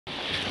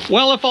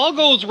Well, if all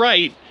goes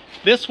right,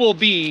 this will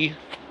be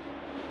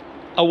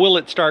a will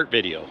it start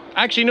video.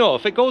 Actually, no,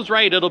 if it goes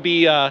right, it'll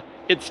be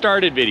it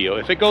started video.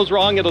 If it goes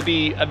wrong, it'll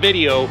be a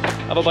video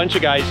of a bunch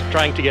of guys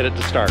trying to get it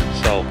to start.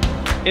 So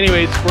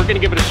anyways, we're gonna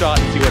give it a shot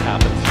and see what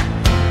happens.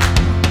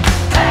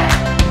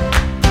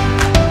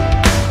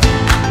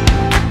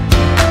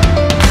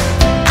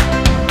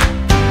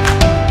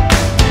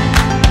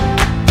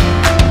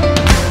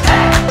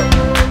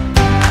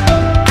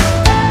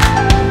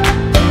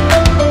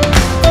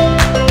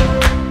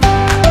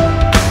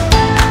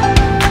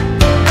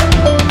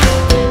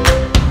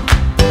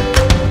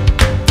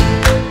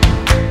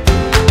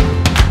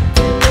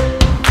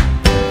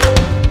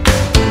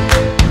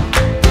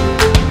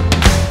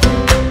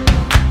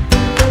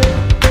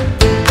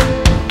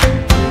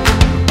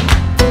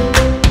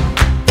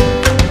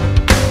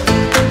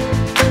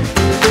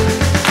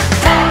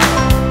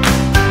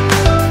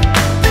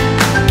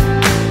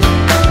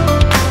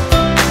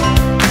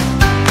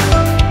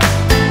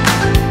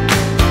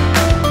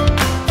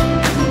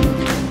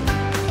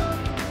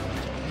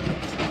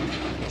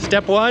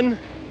 Step one,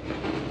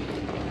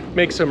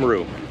 make some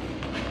room.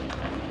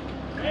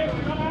 Hey,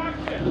 we got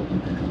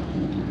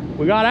action!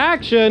 We got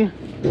action!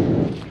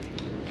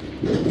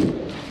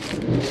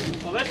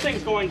 Well, that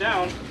thing's going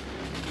down.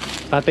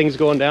 That thing's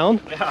going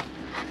down? Yeah.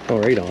 Oh,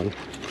 right on.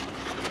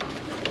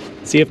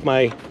 See if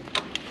my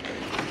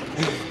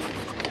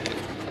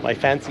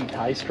fancy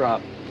tie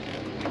strap,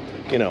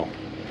 you know,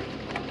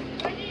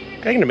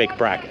 I'm gonna make a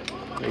bracket.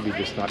 Maybe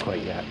just not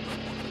quite yet.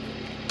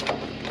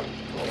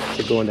 Is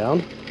it going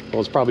down? Well,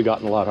 it's probably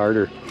gotten a lot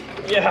harder.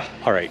 Yeah.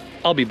 All right,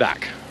 I'll be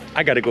back.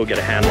 I gotta go get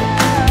a handle.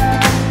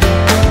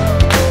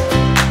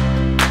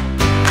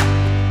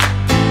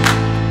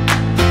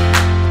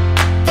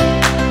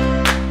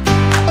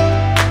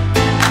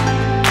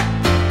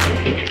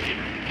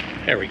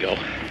 There we go.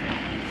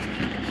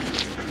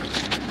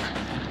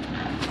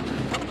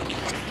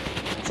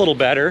 It's a little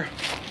better.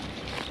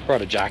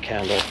 Brought a jack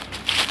handle.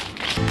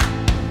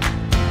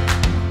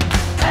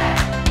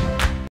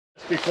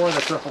 It's before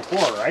the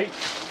 444, right?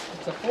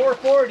 It's a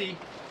 440.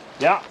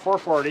 Yeah,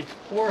 440.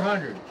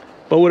 400.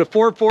 But with a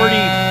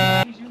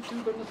 440, These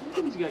YouTube and the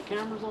things, you got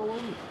cameras all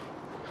over.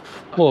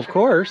 well, of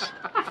course.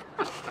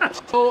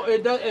 So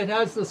it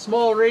has the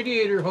small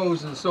radiator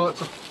hoses, so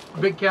it's a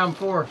big cam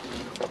 4.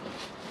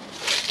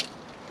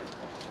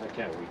 I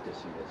can't wait to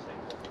see this thing.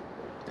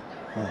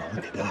 Oh,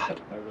 look at that.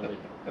 I really,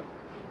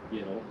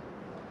 you know.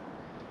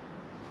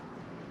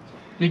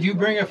 Did you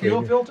bring a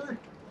fuel filter?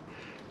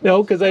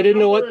 No, because I didn't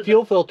know what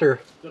fuel filter.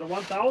 Is it a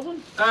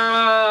 1000?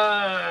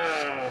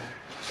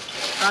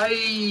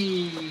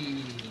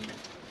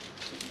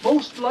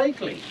 Most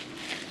likely.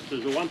 If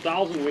there's a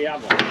 1000, we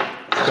have one.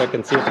 Check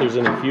and see if there's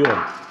any fuel.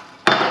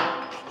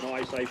 No,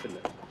 I siphoned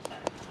it.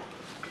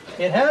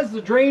 It has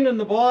the drain in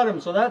the bottom,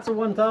 so that's a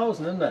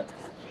 1000, isn't it?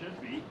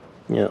 Should be.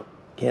 Yeah,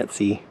 can't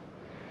see.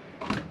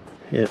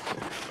 Yeah.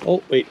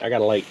 Oh, wait, I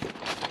got a light.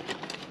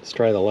 Let's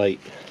try the light.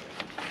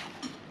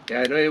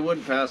 Yeah, I know it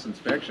wouldn't pass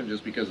inspection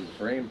just because of the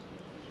frame.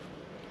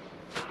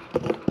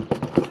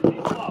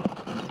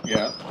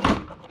 Yeah.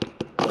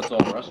 That's all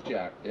rust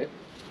jacked, eh?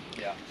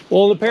 Yeah.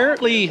 Well,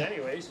 apparently,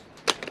 Anyways.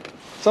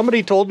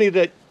 somebody told me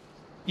that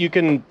you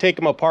can take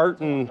them apart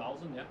and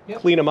 1000, yeah.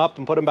 clean them up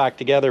and put them back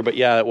together, but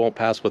yeah, it won't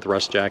pass with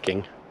rust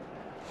jacking.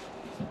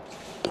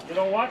 You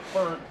know what?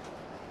 For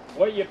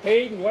what you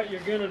paid and what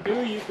you're gonna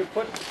do, you could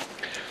put.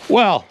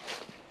 Well,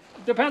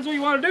 Depends what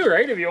you want to do,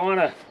 right? If you want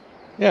to.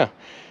 yeah.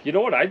 You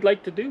know what I'd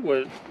like to do?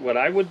 What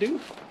I would do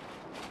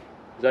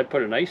is I'd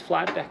put a nice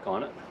flat deck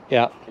on it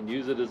Yeah. and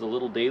use it as a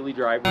little daily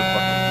driver.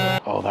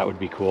 Oh, that would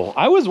be cool.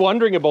 I was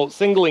wondering about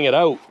singling it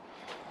out.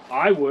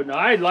 I wouldn't.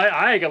 I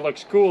think it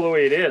looks cool the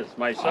way it is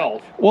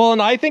myself. Well,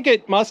 and I think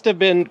it must have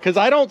been, because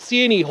I don't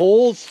see any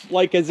holes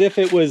like as if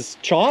it was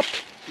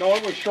chopped. No,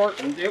 it was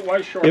shortened. It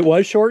was shortened. It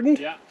was shortened?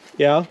 Yeah.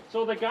 Yeah.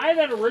 So the guy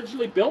that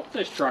originally built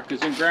this truck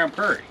is in Grand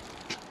Prairie.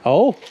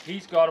 Oh.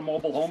 He's got a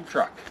mobile home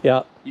truck.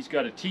 Yeah. He's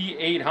got a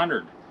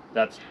T800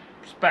 that's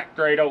spec'd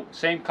right out,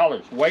 same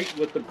colors, white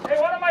with the.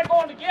 Hey, what am I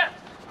going to get?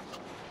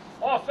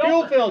 Oh,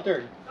 Fuel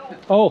filter.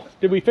 Oh,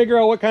 did we figure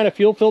out what kind of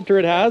fuel filter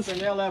it has? An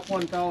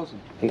LF1000.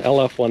 An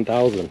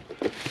LF1000.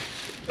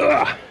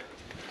 Ugh.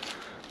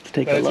 Let's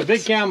take a It's look. a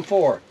big cam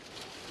 4.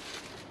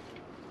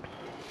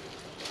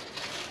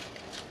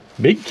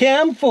 Big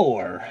cam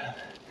 4.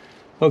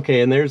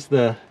 Okay, and there's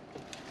the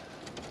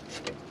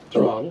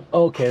Throttle.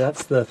 Okay,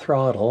 that's the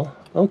throttle.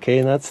 Okay,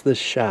 and that's the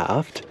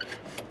shaft.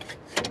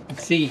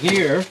 See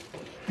here,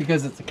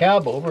 because it's a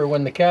cab over,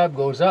 when the cab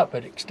goes up,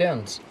 it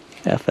extends.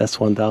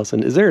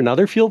 FS1000. Is there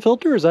another fuel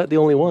filter, or is that the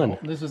only one?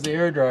 This is the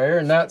air dryer,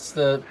 and that's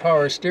the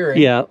power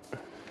steering. Yeah.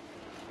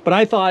 But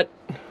I thought,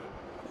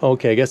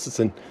 okay, I guess it's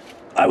an,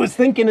 I was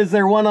thinking, is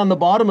there one on the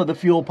bottom of the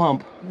fuel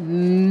pump?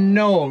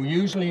 No,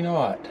 usually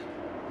not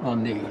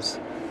on these.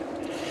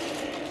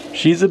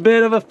 She's a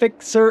bit of a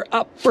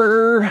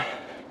fixer-upper.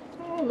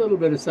 A little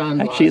bit of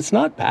sandblast. Actually, it's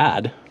not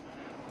bad.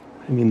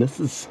 I mean, this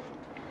is...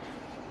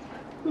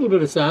 A little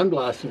bit of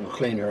sandblasting will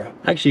clean her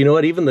up. Actually, you know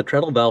what? Even the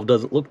treadle valve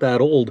doesn't look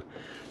that old.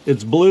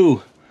 It's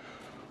blue.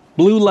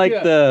 Blue like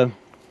Yeah. the,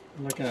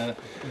 Like a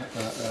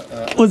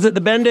was it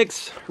the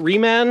Bendix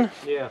reman?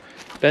 yeah.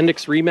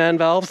 Bendix reman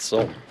valves,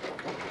 so.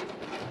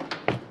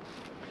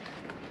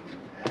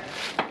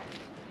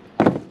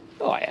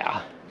 Oh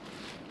yeah.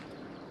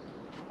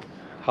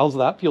 How's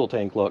that fuel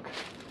tank look?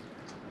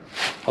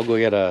 I'll go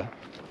get a,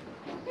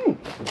 Oh,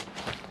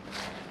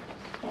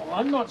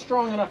 I'm not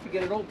strong enough to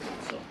get it open,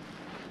 so.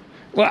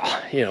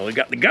 well, you know, we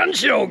got the gun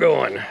show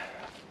going.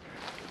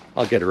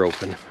 I'll get her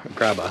open.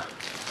 Grab a,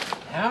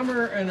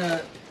 Hammer and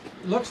a,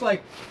 looks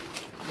like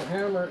the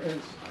hammer is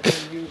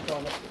being used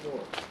on the door.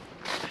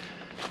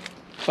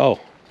 oh.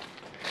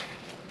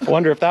 I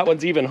wonder if that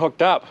one's even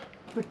hooked up.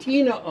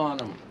 Patina on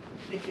them.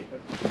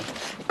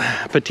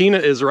 Patina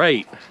is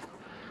right.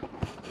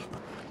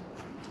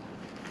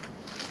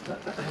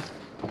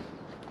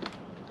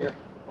 Here,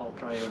 I'll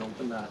try and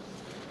open that.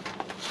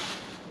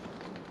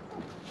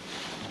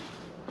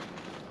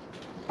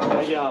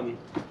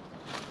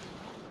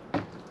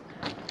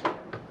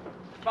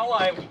 Fella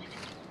I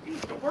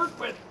used to work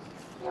with.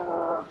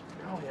 Oh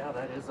yeah,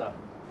 that is a.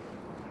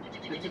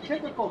 It's a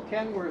typical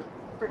Kenworth.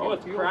 Oh,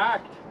 it's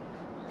cracked.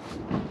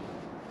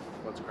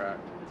 What's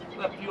cracked?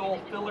 The fuel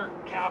filler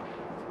cap.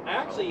 I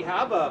actually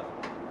have a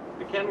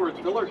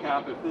Kenworth filler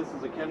cap if this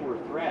is a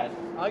Kenworth thread.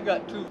 I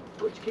got two.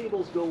 Which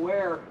cables go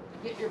where?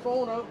 Get your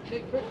phone out,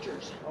 take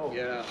pictures. Oh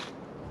yeah,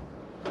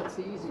 That's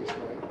the easiest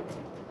way.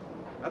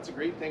 that's a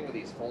great thing with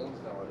these phones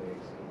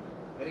nowadays.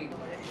 Any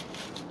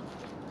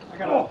I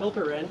got a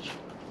filter wrench.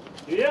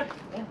 Do you? Yeah.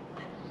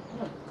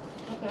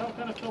 What the hell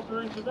kind of filter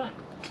wrench is that?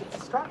 It's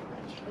a strap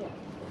wrench.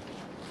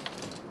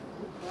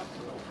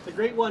 It's a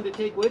great one to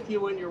take with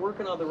you when you're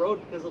working on the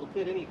road because it'll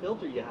fit any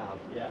filter you have.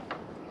 Yeah.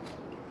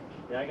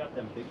 Yeah, I got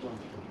them big ones.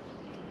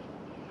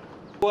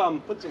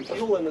 Put some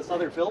fuel in this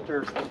other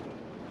filter.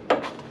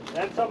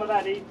 And some of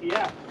that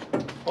ATF.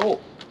 Oh,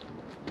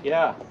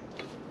 yeah.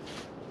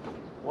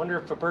 Wonder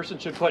if a person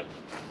should put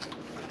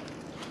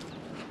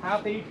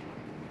half a.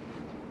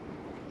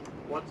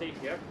 What's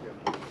ATF?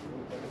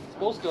 It's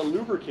supposed to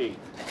lubricate.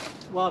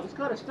 Well, if it's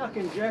got a stuck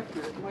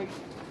injector, it might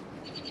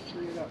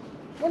free it up.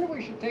 Wonder if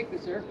we should take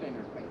this air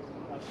cleaner pipe.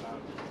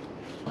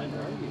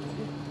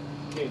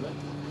 Okay, let's.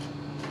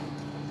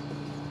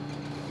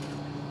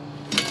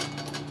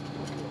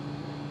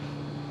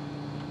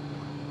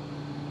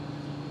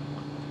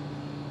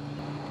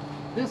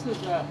 This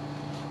is a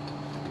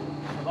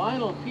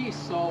vinyl piece,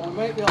 so we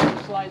might be able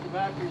to slide the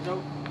batteries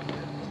out.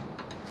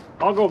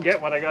 I'll go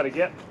get what I gotta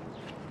get.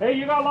 Hey,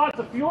 you got lots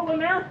of fuel in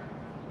there?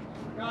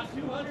 Got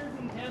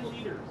 210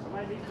 liters. I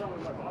might need some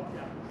of my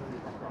bobcat.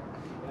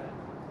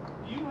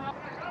 Do you have?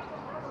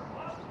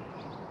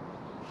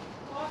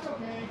 Oh, that's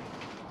okay.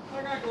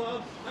 I got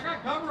gloves. I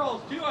got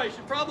coveralls too. I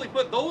should probably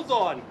put those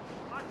on.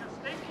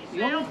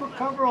 You only put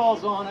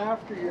coveralls on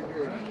after you're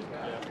here.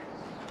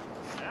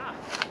 Yeah.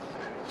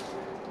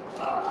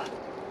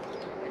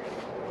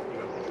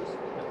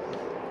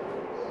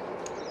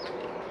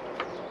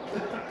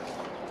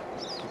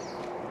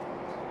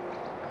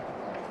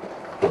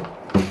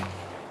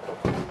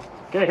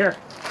 Okay, here.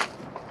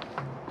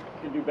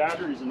 You can do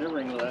batteries and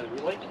everything with that if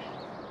you like.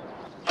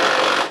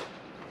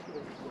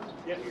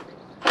 Yeah, here.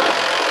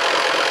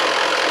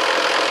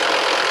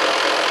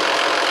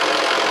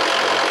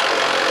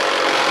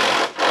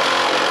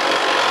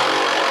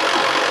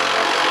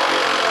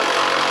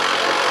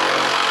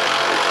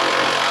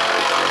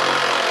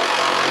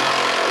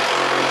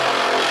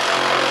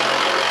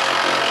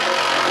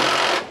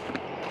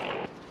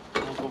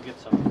 I'll go get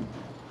some.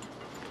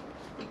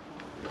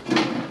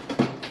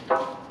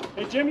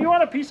 Hey, Jim, you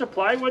want a piece of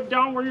plywood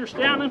down where you're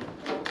standing?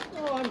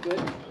 Oh, I'm good.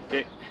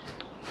 Okay.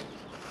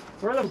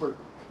 Where the bird?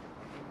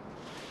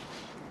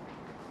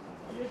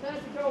 You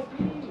had to go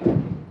pee.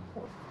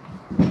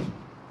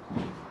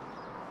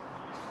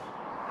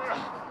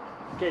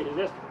 Okay, is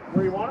this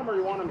where you want them or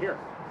you want them here?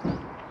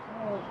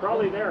 Oh,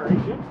 Probably there,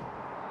 ain't you?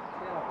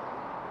 yeah.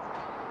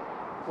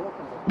 What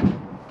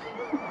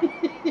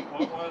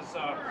was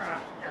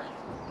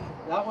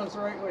That one's the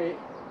right way.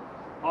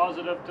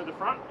 positive to the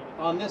front?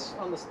 On the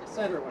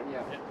center one, yeah.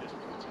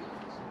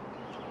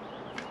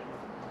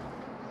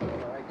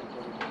 I can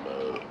put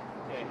it.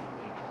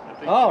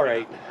 Okay. All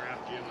right.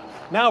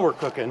 Now we're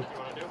cooking. You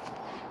want to do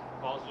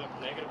positive,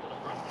 negative to the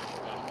front?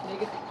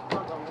 Negative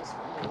front on this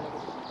one.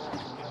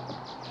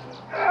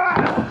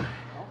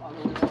 Oh,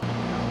 other way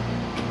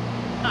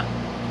around.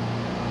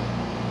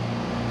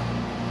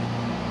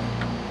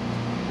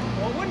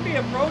 Well, it wouldn't be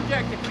a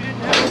project if we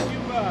didn't have a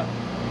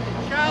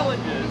few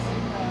challenges.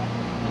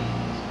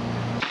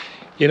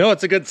 You know,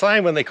 it's a good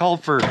sign when they call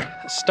for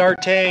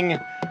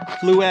startang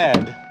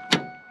fluid.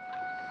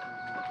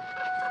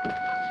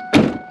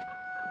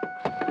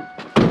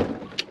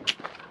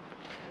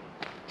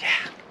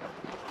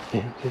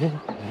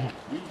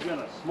 He's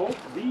gonna smoke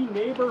the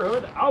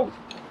neighborhood out.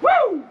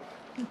 Woo!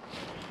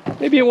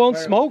 Maybe it won't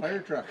smoke. Fire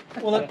truck.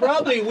 Well, it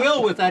probably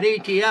will with that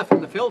ATF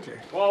in the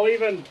filter. Well,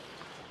 even,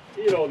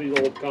 you know, these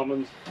old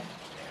Cummins.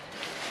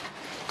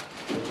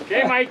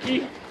 Okay,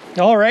 Mikey,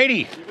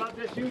 Alrighty. you got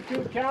this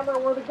YouTube camera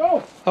where to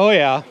go. Oh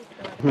yeah.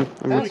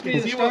 Pass me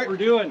the See what we're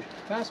doing.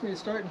 Pass me the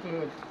starting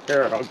fluid.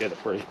 Here, I'll get it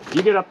for you.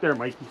 You get up there,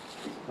 Mikey.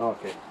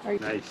 Okay. Are you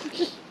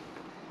Nice.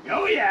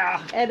 Oh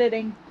yeah.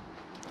 editing?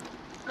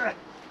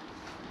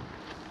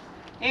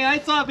 Hey, I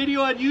saw a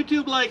video on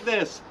YouTube like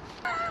this.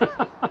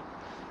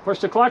 Push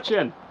the clutch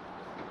in.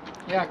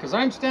 Yeah, because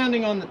I'm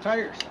standing on the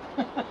tires.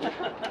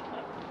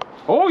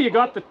 Oh, you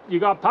got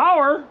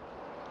power.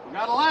 We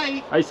got a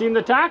light. I seen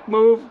the tack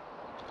move.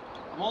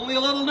 I'm only a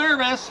little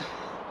nervous.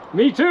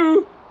 Me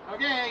too.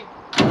 Okay.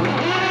 Is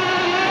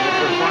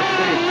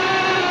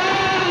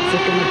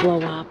it gonna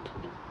blow up?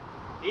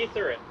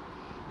 Ether it.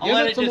 I'll Give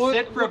let it it some just oil-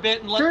 sit for a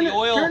bit and let Turn the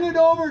oil. Turn it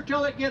over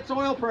till it gets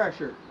oil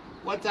pressure.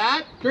 What's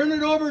that? Turn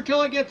it over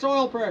till it gets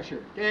oil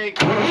pressure. Okay.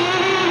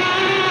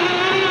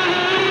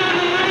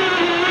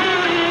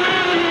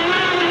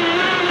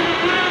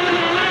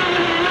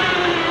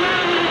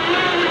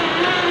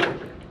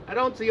 I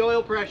don't see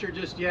oil pressure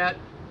just yet.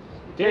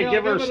 Okay,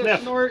 give her a it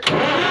sniff. snort.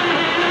 I'm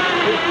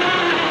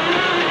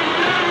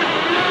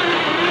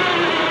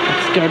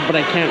scared, but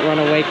I can't run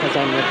away because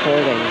I'm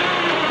recording.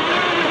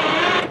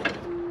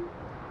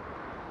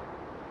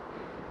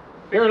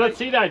 Here, let's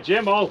see that,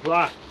 Jim. I'll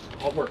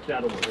work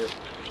that over here.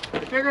 I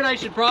figured I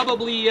should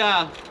probably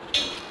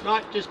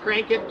not just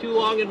crank it too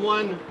long in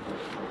one.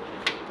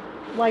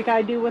 Like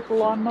I do with the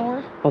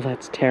lawnmower? Oh,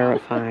 that's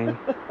terrifying.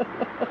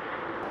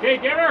 Okay,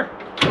 give her.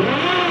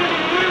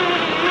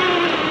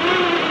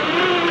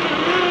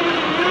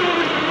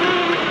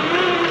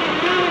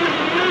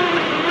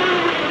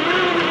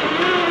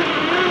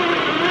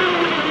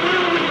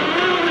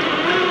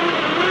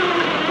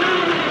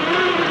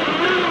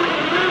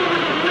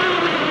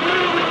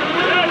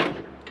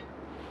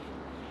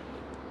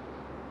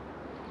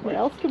 Where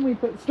else can we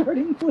put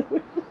starting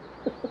fluid?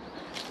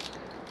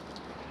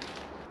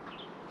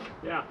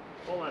 Yeah,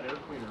 pull that air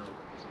cleaner out.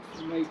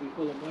 It might be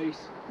full of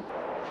mice.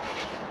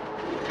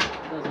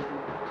 Doesn't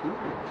look too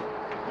good.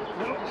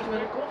 Just a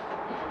minute.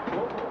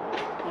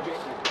 Okay.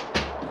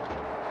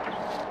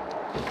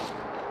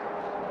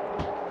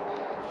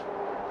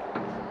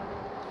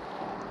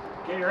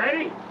 Okay, you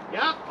ready?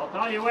 Yeah. I'll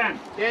tell you when.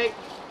 Okay.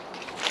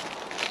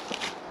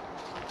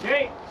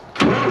 Okay.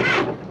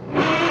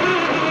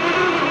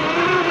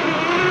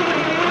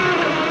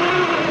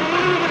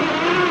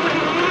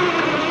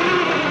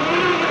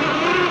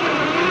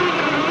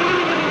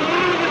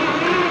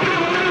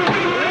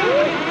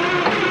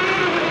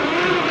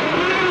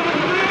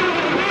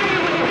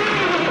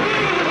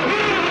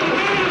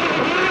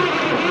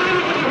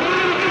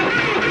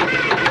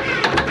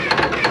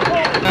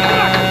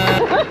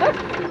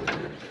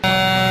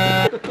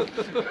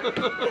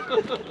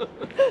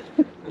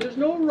 There's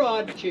no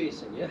rod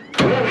chasing you.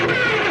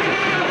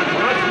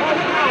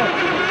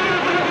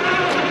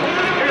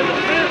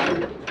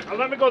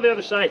 Let me go the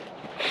other side.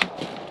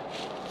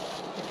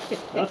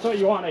 That's what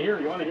you want to hear.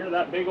 You want to hear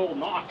that big old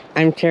knock.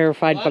 I'm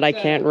terrified, but I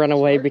can't run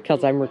away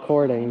because I'm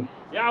recording.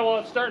 Yeah, well,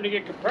 it's starting to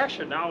get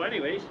compression now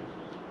anyways.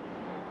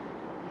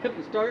 Hit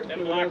the start Them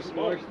and black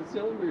smash the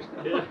cylinders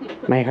down. Yeah.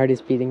 My heart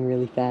is beating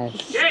really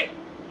fast. Okay.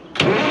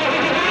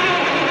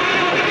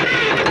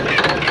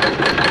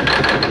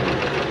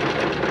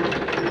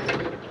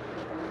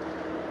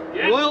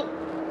 Yeah. Well.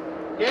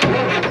 Okay.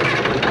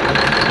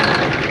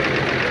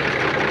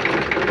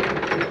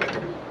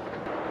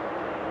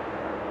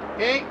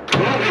 Okay.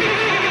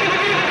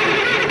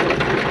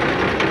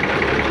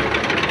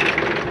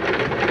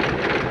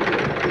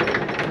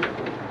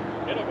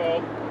 It'll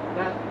go.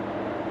 That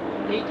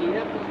ATF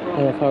is I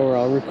probably love how we're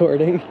all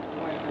recording.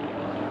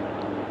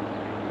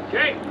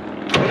 Okay.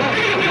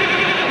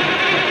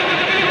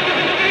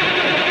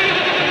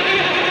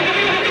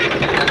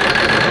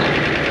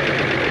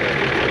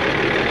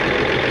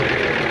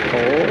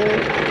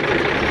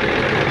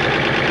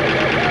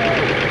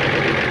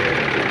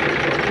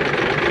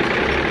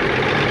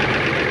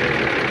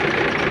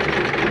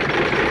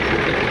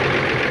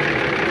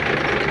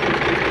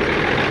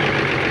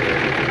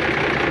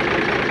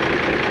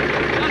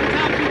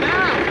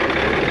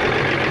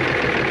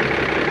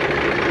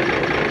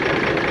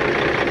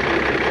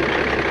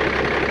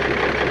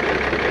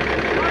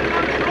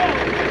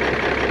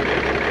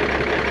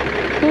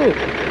 Ooh.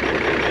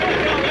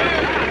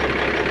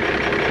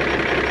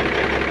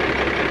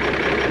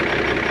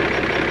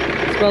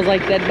 Smells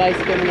like dead mice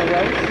giving a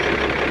roast.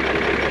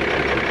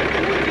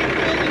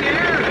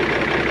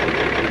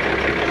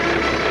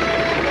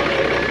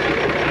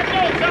 That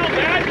don't sound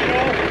bad, you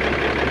know.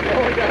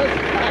 Oh, it does.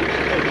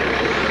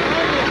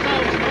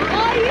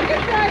 Oh, you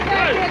can drive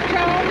that bitch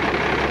home.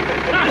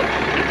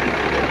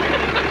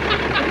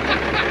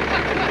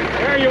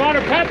 Here, you want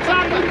to pet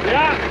something?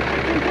 Yeah.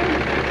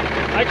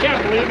 I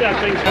can't believe that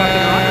thing's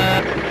fucking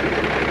on.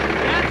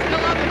 That's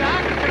still on the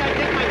back, or can I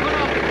take my foot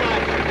off the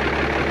clutch?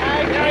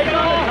 Yeah, you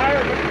know,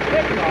 higher,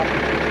 but it's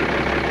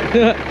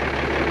off.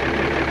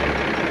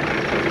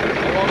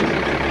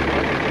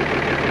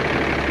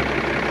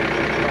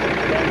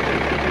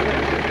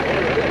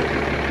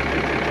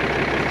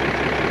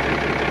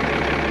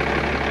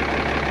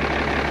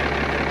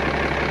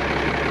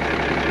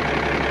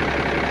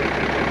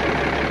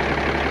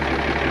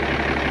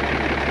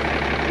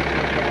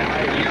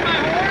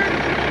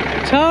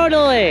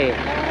 Totally.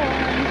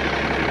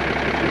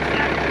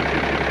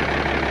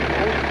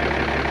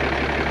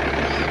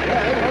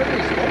 Yeah, it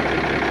hardly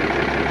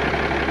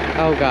smoked.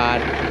 Oh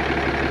God.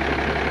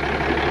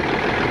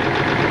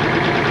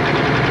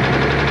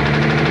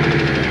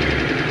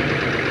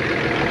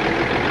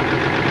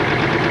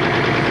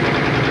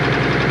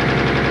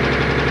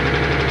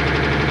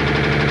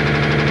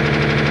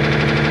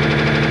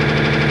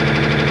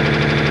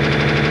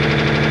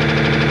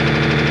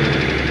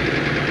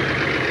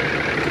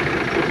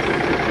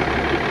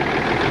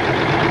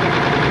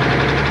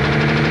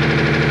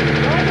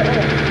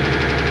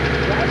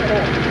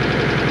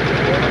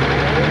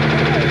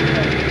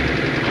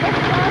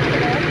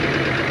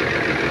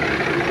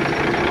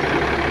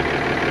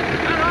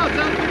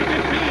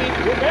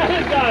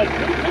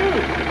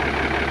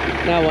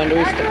 Now when do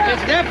we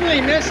It's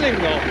definitely missing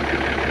though.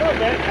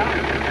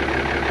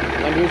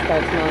 when do we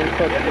start smelling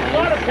cooked There's a knives?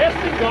 lot of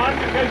piston gone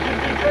because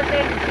you've been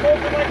freaking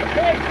smoking like a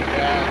pig.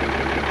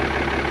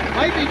 Yeah.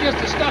 Might be just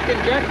a stuck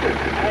injector.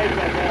 I don't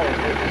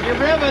know. You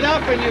rev it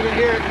up and you can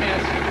hear it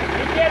miss.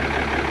 You get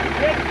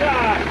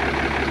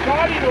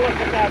Scotty to look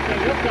at that thing.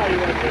 He'll tell you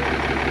what it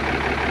is.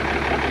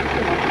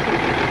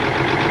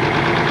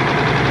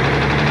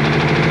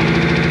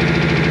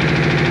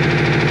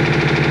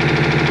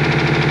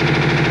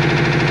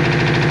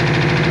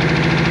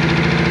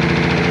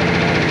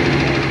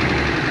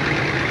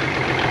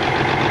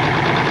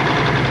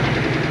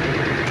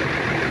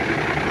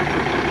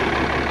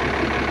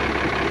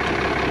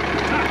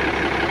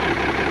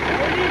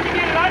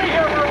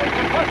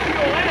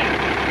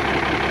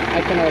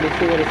 I can already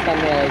see what his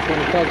thumbnail is when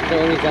he closes the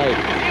door. He's like,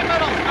 See if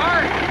it'll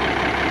start.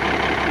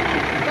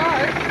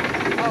 Start.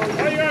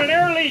 Oh, you got an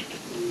air leak.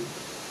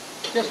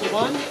 Just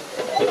one?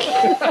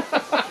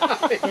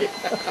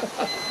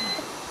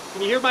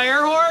 Can you hear my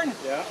air horn?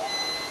 Yeah.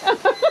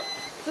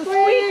 it's a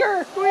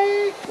squeaker.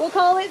 Squeak. We'll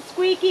call it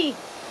Squeaky.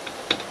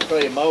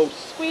 Play a mouse.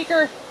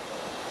 Squeaker.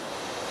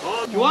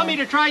 You want me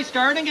to try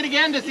starting it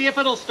again to see if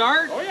it'll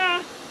start? Oh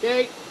yeah.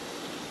 Okay.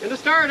 Gonna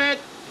start it.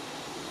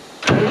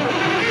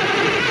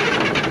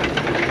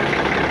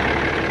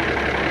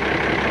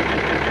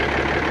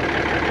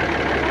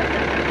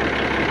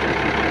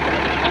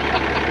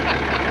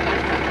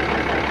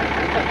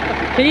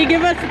 Can you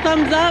give us a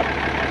thumbs up?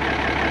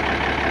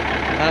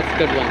 That's a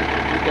good one.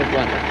 That's a good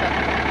one.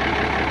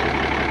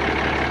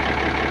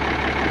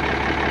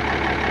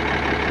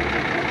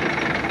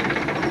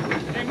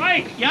 Hey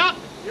Mike. Yeah.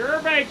 Your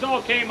airbags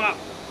all came up.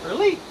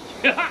 Really?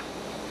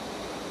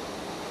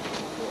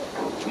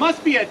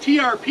 Must be a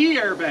TRP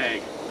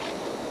airbag.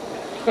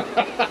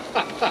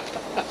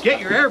 Get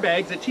your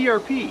airbags at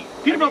TRP.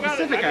 Peterbilt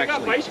Pacific, have you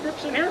got actually. vice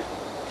grips in here?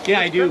 Yeah,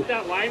 I do. Strip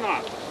that line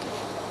off.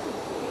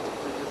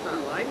 Is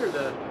this line or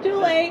the... Too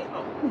late.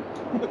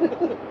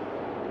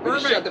 Did you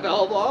shut the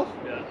valve off?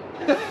 Yeah.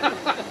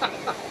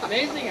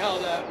 Amazing how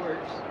that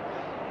works.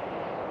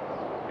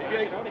 Maybe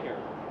I get out of here.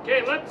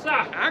 Okay, let's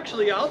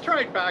Actually, I'll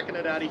try backing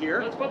it out of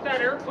here. put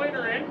that air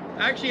cleaner in.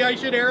 Actually, I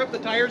should air up the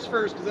tires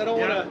first because I don't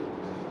want to...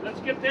 Let's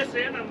get this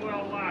in and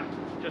we'll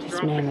just This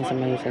drop man the is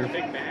clutch on amazing. a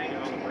big bang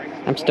on the brakes.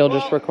 I'm still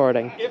just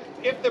recording.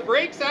 If the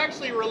brakes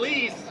actually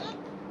release...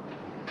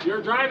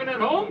 You're driving it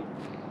home?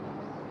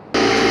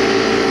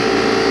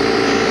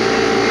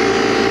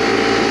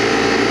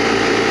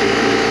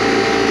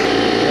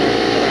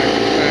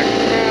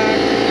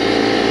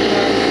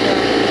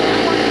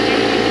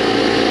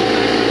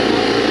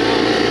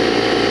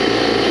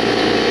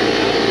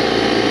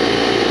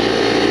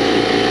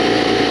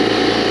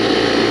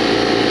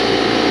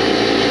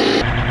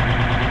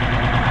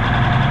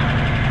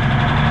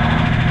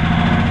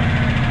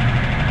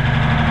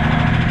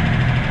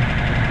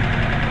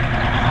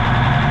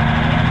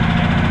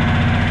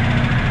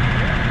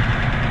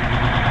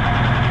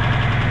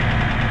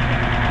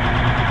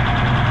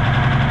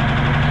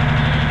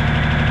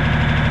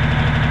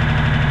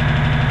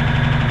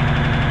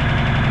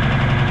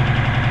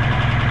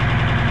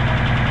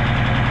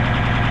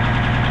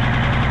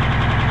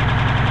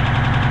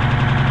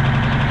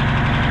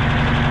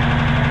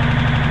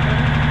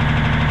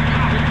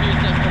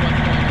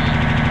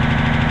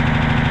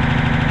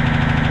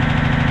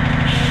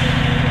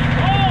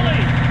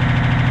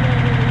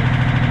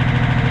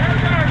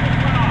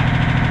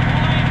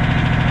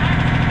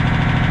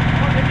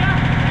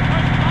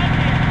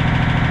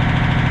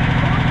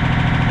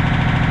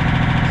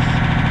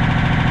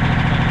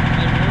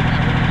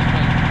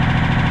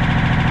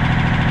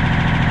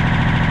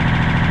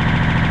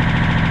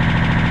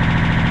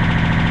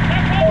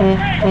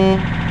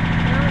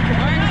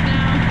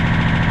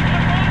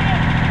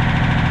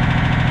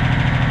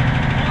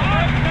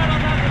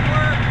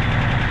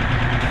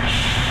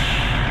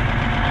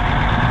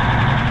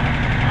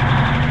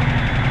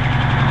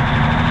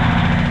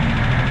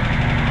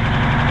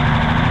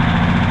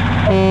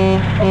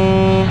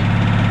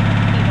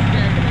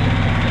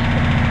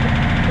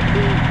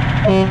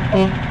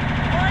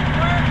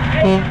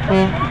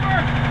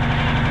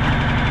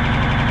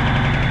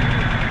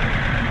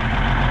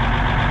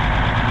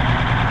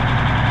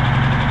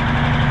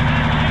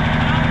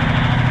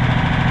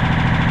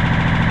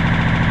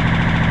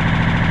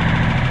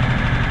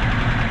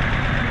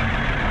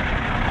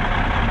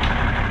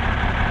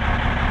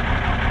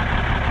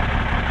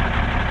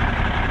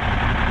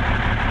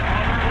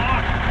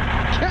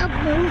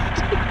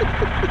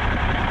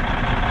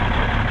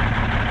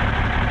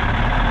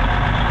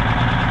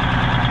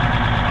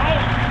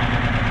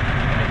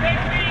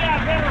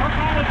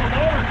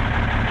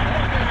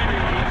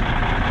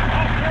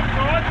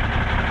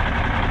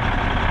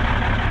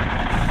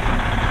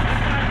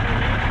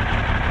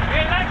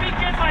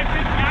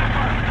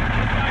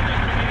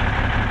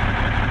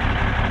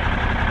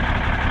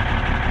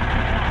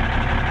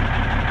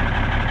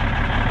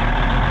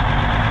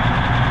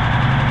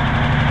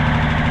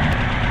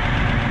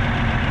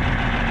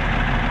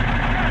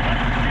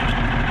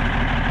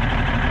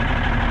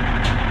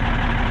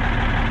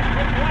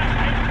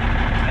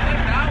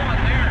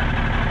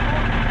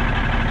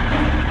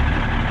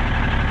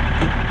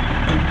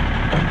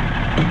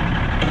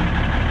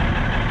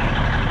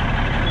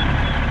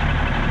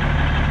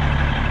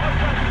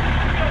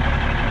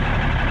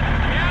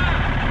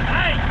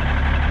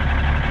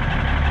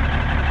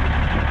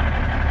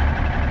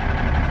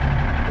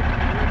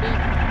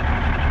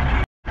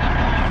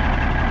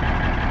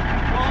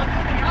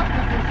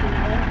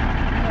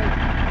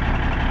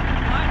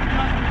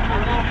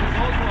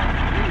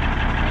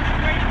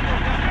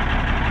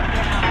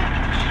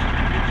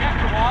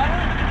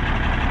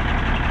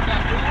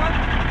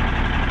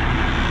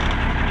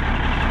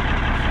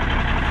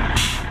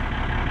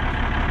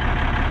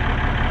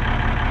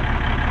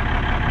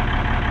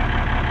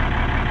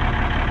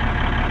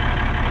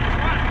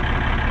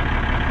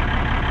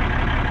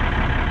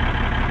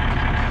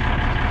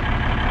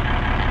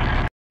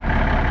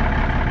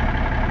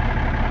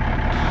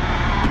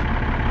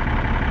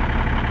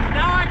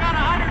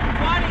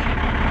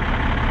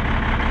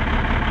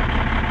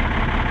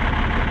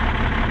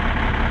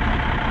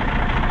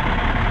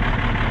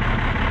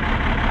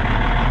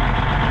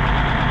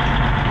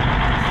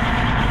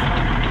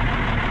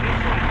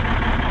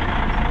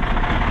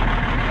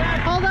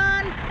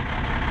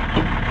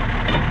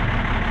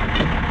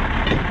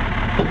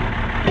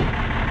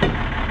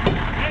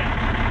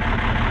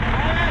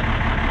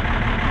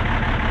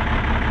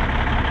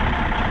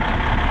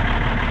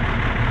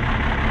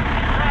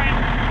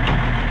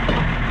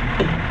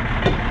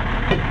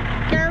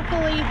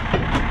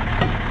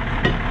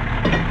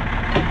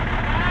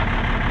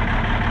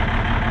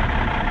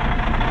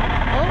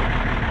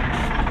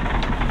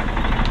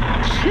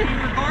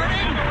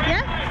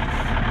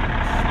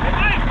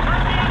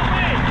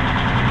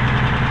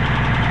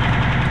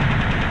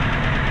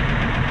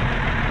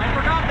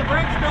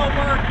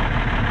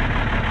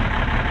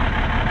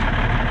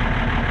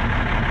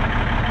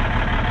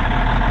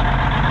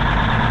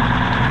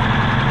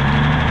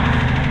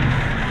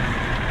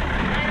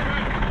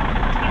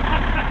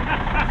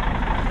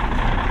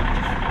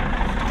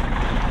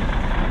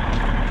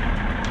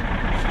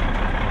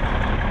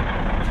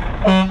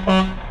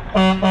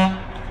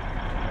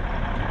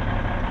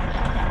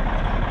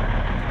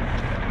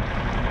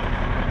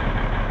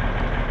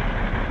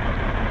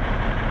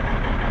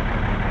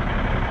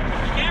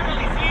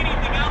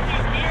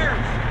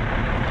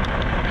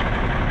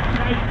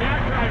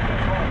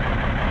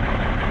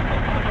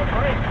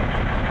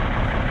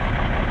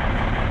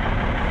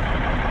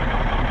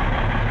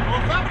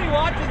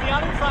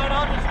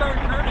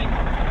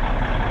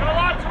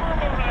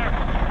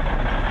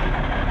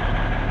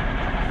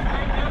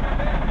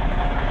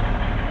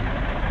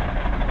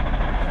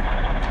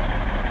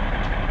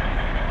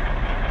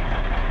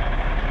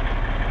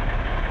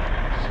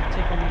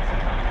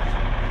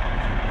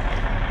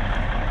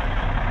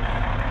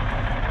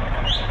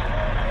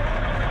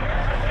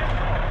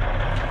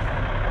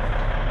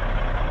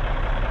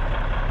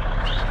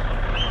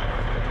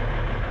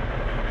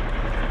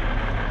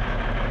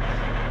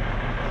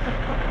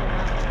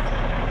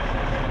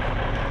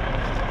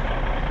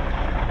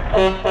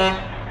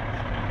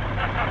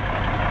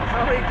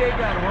 Somebody take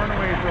that horn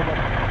away from him.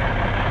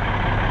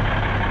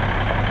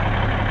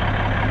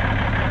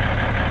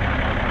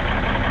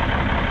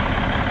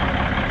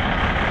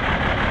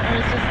 I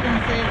was just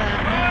gonna say that.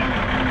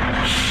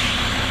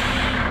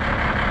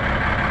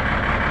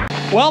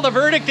 Well, the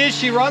verdict is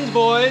she runs,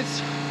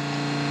 boys.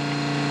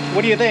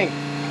 What do you think?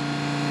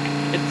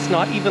 It's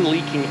not even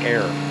leaking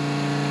air.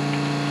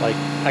 Like,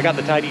 I got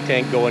the tidy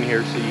tank going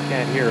here so you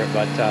can't hear it,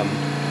 but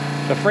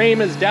the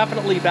frame is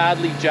definitely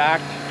badly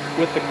jacked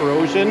with the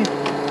corrosion,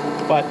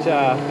 but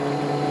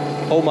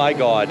oh my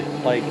God,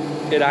 like,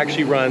 it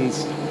actually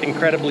runs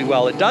incredibly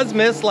well. It does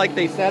miss like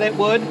they said it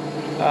would,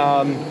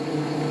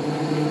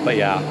 but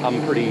yeah,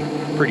 I'm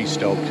pretty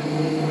stoked.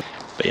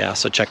 But yeah,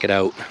 so check it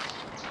out.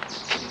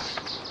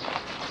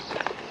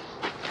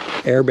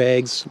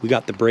 Airbags, we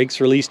got the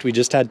brakes released. We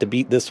just had to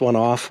beat this one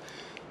off.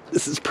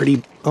 This is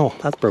pretty, oh,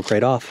 that broke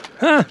right off.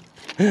 Huh.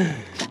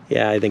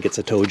 Yeah, I think it's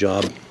a tow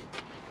job,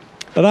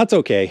 but that's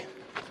okay.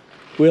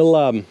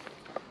 We'll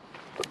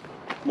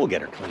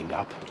get her cleaned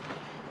up.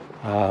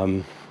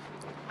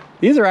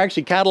 These are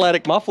actually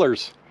catalytic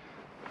mufflers.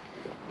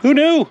 Who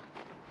knew?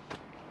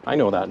 I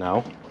know that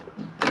now.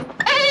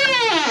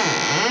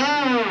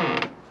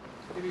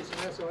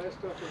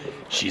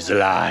 She's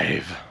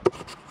alive.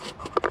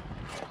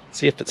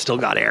 See if it's still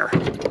got air.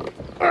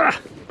 Ugh.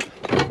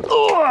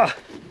 Ugh.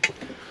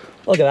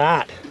 Look at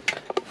that.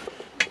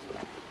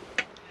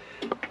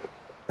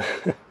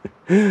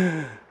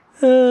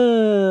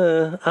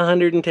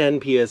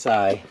 110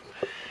 psi.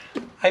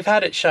 I've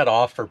had it shut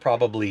off for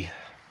probably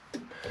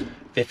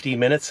 15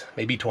 minutes,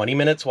 maybe 20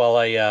 minutes while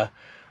I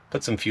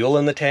put some fuel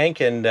in the tank,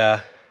 and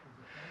I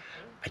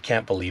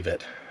can't believe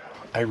it.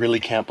 I really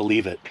can't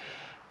believe it.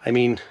 I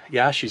mean,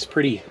 yeah, she's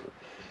pretty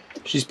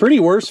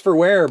worse for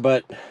wear,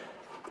 but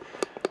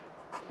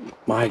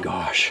my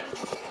gosh,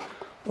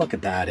 look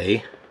at that,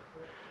 eh?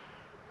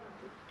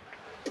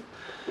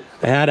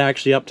 I had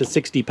actually up to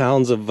 60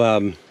 pounds of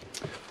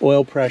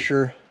oil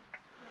pressure,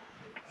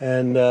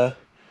 and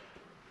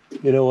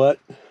you know what?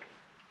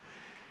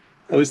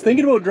 I was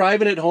thinking about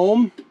driving it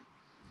home,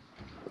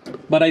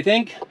 but I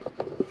think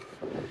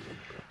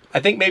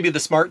maybe the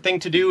smart thing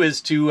to do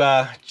is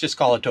to just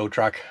call a tow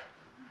truck,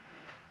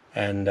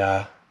 and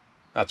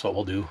that's what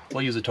we'll do.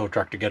 We'll use a tow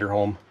truck to get her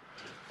home.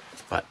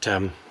 But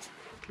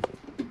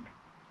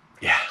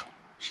yeah,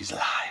 she's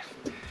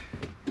alive.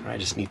 I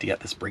just need to get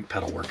this brake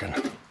pedal working.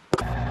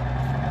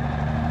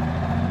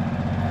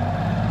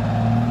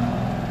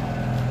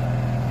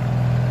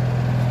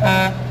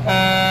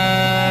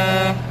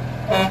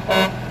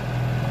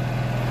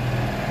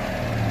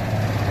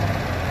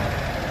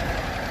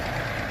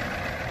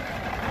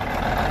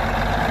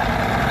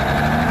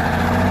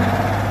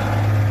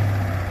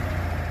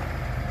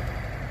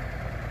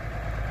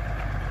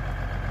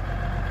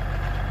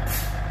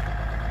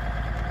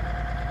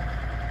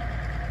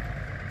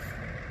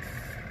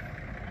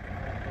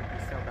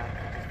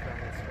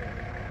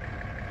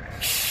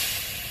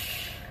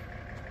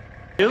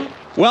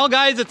 Well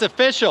guys, it's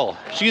official.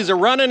 She's a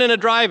running and a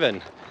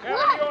driving.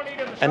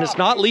 And it's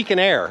not leaking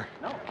air.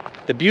 No.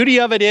 The beauty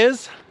of it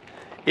is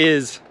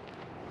it's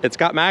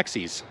got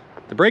maxis.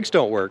 The brakes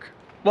don't work.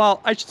 Well,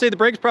 I should say the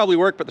brakes probably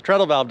work, but the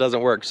treadle valve doesn't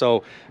work.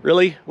 So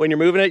really, when you're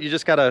moving it, you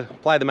just gotta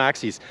apply the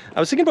maxis. I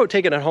was thinking about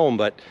taking it home,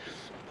 but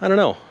I don't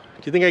know.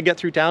 Do you think I can get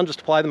through town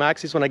just apply the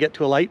maxis when I get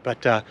to a light?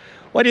 But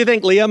what do you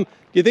think, Liam? Do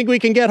you think we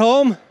can get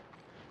home?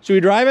 Should we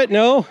drive it?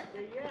 No?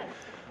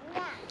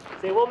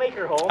 Say we'll make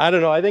her home. I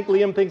don't know. I think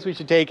Liam thinks we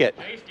should take it.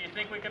 Chase, do you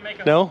think we can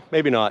make it? No,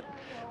 maybe not.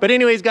 But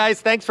anyways,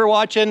 guys, thanks for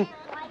watching.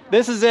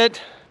 This is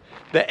it.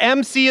 The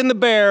MC and the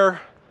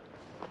Bear.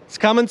 It's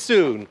coming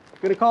soon.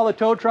 I'm gonna call a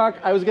tow truck.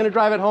 I was gonna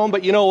drive it home,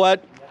 but you know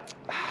what?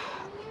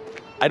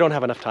 I don't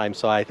have enough time,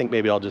 so I think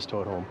maybe I'll just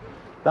tow it home.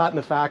 That and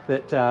the fact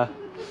that,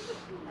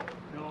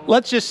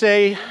 let's just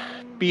say,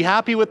 be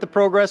happy with the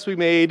progress we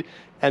made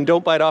and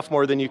don't bite off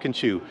more than you can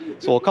chew.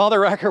 So we'll call the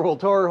wrecker, we'll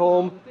tow her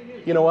home.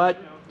 You know what?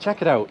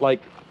 Check it out.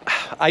 Like,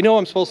 I know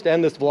I'm supposed to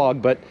end this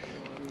vlog, but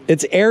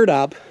it's aired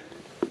up.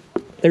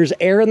 There's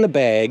air in the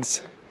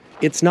bags.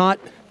 It's not,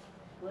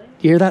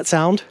 you hear that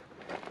sound?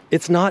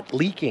 It's not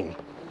leaking.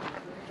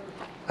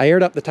 I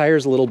aired up the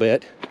tires a little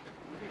bit.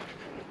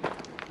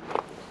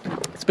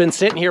 It's been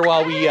sitting here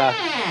while we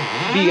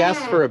BS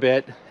for a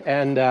bit,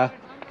 and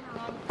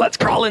let's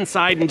crawl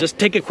inside and just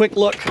take a quick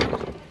look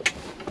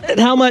at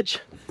how much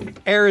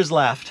air is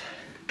left.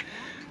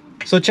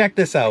 So check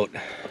this out.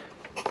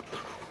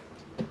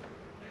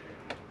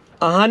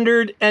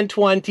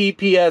 120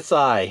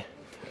 PSI.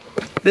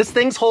 This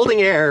thing's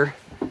holding air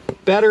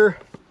better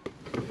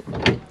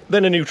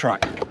than a new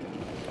truck.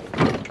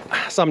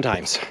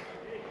 Sometimes.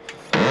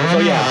 So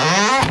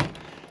yeah,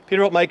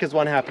 Peterbilt Mike is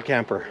one happy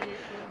camper.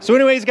 So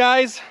anyways,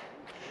 guys,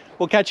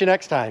 we'll catch you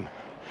next time.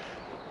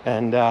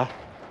 And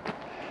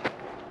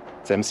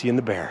it's MC and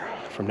the Bear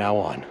from now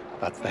on.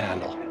 That's the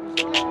handle.